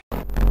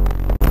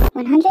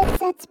100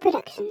 Sets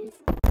Productions.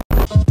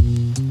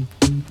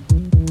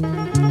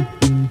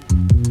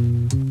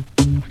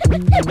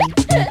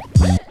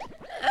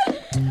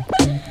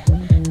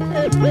 I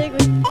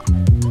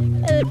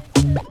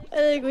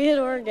think we hit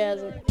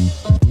orgasm.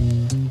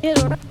 Hit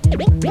orgasm.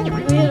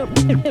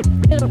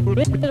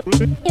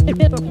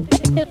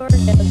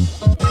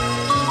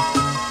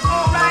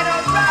 All right.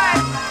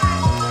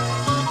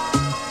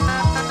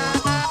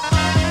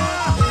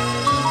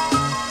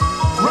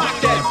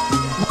 Rock that.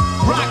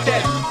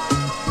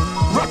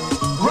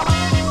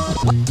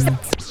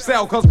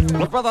 Sell, cause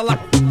my brother like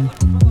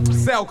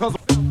sell, cause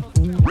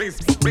race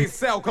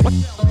sell, cause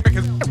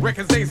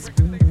records they cause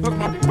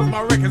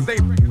my records they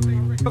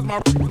cause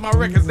my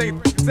records they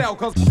sell,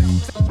 cause my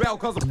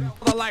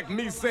brother like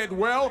me said,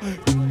 well,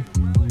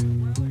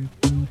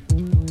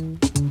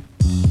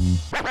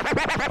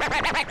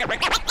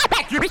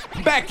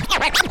 back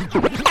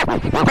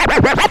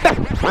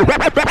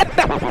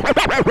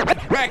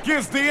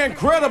is the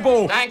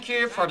incredible. Thank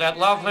you for that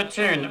lovely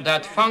tune.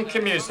 That funky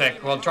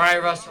music will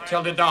drive us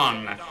till the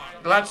dawn.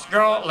 Let's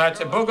go, let's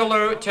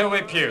boogaloo till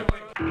we puke.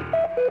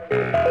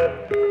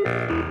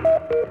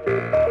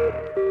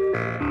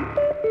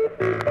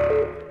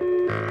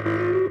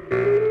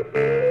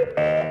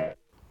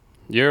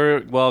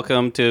 You're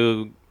welcome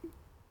to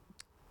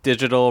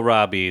Digital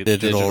Robbie.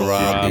 Digital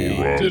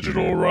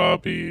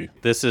Robbie.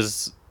 This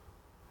is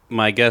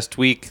my guest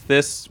week.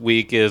 This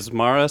week is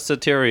Maura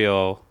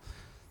Sateriale.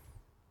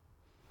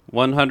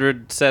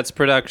 100 Sets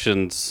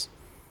Productions.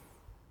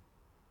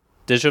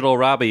 Digital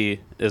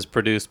Robbie is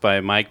produced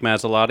by Mike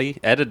Masilotti,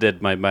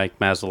 edited by Mike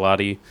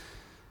Masilotti,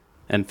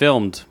 and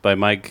filmed by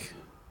Mike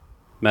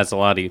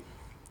Masilotti.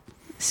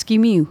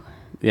 Skimew.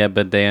 Yeah,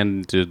 but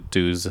Dan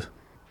does.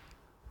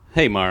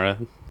 Hey, Maura.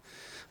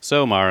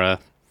 So, Maura,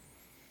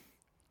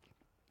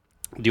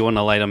 do you want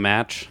to light a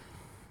match?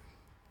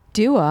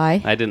 Do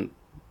I? I didn't,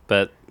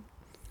 but...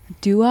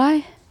 Do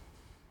I?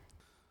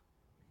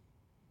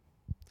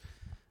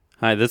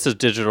 Hi, this is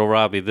Digital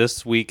Robbie.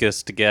 This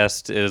week's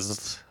guest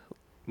is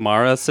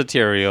Maura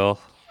Sateriale.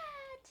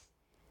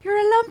 You're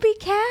a lumpy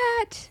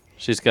cat.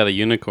 She's got a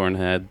unicorn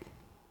head.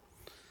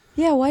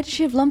 Yeah, why does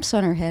she have lumps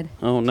on her head?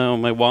 Oh no,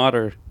 my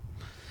water.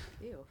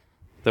 Ew.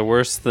 The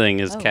worst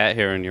thing is cat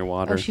hair in your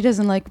water. Oh, she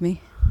doesn't like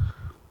me.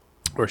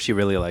 Or she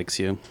really likes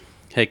you.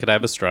 Hey, could I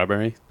have a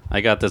strawberry?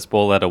 I got this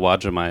bowl at a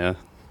Wajimaya.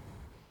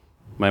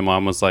 My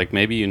mom was like,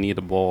 maybe you need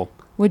a bowl.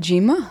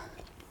 Wajima.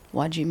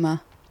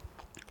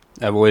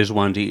 I've always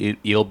wanted to eat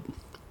eel.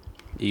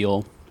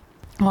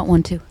 I want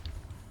one too.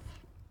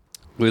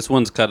 This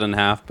one's cut in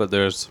half, but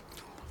it's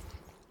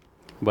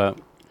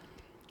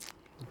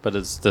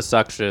the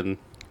suction.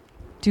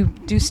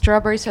 Do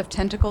strawberries have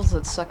tentacles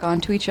that suck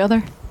onto each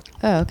other?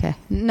 Oh, okay.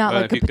 Not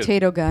like a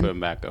potato gun. Put them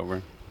back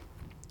over.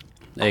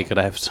 Hey, could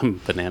I have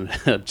some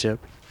banana chip?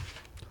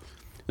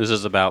 This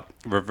is about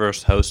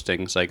reverse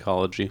hosting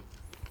psychology.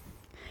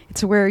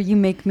 It's where you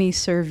make me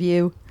serve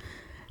you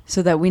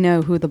so that we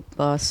know who the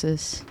boss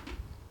is.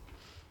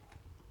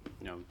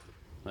 No,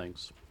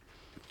 thanks.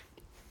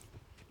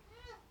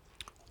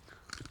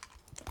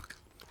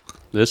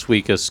 This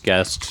week is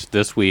guest.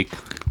 This week,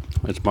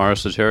 it's Maura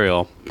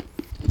Sateriale.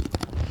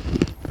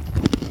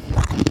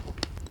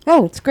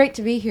 Oh, it's great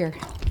to be here.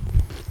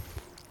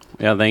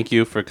 Yeah, thank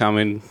you for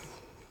coming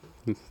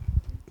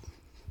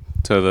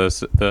to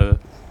the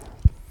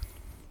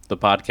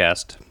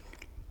podcast.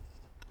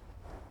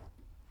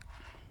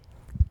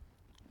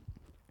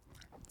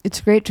 It's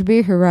great to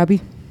be here,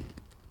 Robbie.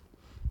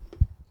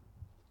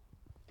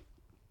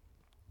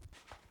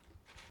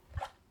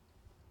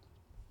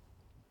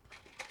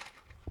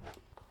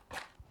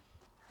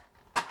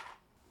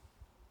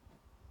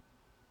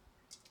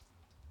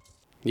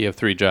 You have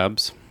 3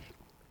 jobs.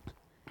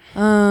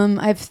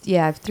 I have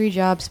 3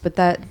 jobs, but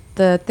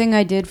the thing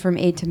I did from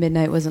 8 to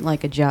midnight wasn't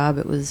like a job.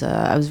 It was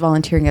I was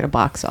volunteering at a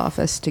box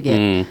office to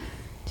get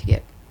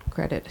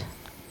credit.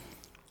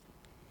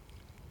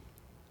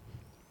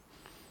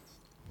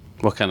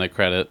 What kind of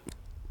credit?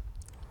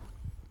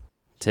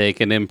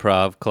 Take an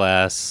improv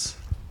class.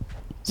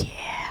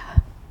 Yeah.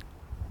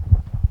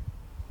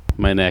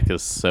 My neck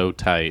is so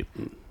tight.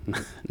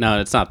 No,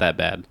 it's not that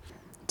bad.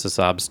 It's a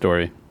sob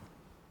story.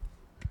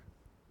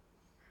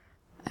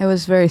 I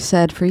was very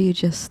sad for you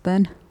just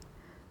then.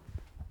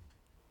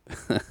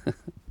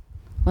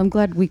 I'm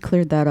glad we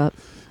cleared that up.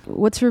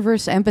 What's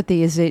reverse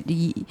empathy? Is it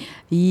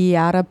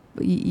yada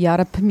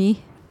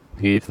me?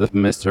 He's the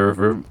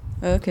Mr.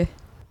 Okay.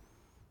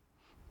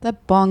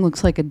 That bong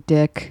looks like a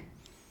dick.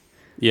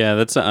 Yeah,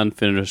 that's an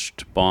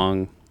unfinished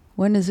bong.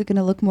 When is it going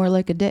to look more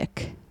like a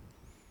dick?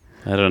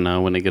 I don't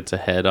know, when it gets a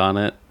head on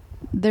it.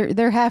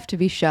 There have to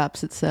be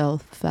shops that sell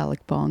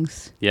phallic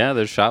bongs. Yeah,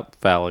 there's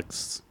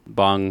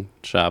bong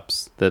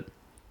shops,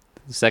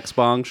 sex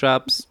bong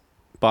shops,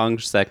 bong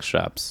sex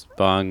shops,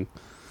 bong.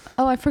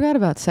 Oh, I forgot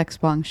about sex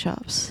bong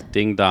shops.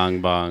 Ding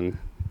dong bong.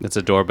 It's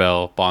a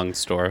doorbell bong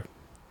store.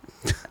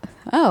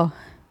 Oh,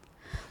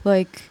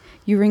 like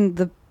you ring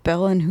the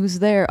bell and who's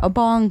there? A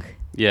bong.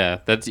 Yeah,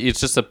 it's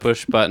just a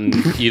push button.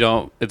 You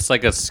don't. It's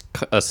like a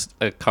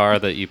car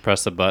that you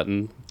press a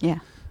button. Yeah.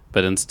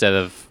 But instead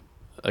of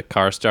a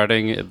car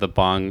starting, the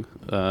bong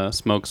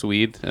smokes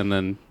weed, and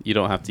then you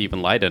don't have to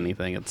even light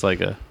anything. It's like.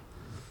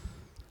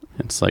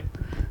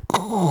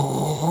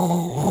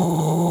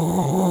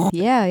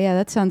 Yeah,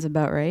 that sounds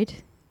about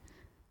right.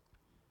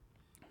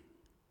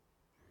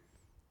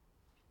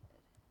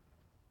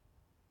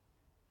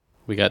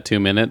 We got 2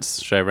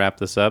 minutes. Should I wrap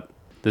this up?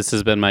 This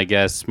has been my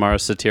guest, Maura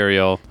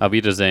Sateriale. Auf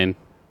Wiedersehen.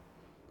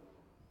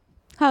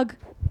 Hug.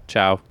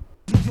 Ciao.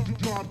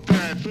 Drop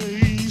that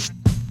bass.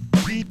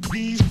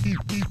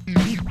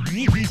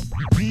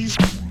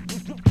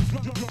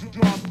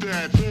 Drop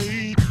that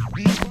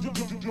bass.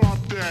 Drop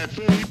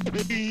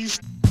that bass.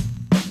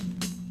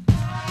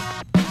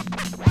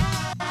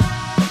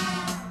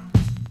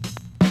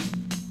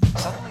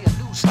 Suddenly a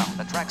new sound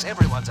attracts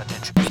everyone's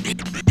attention.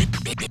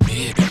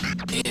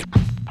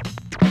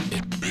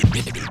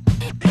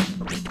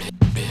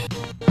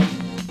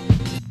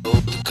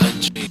 The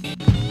country,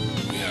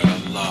 we had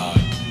a lot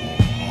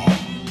more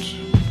heart,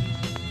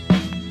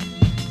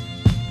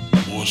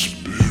 more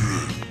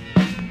spirit,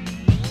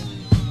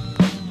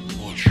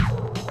 more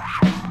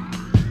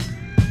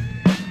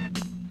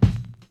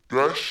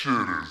That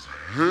shit is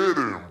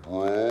hidden,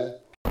 bro.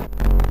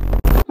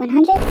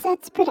 100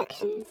 Sets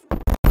Productions.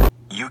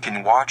 You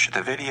can watch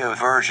the video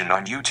version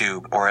on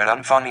YouTube or at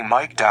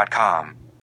unfunnymike.com.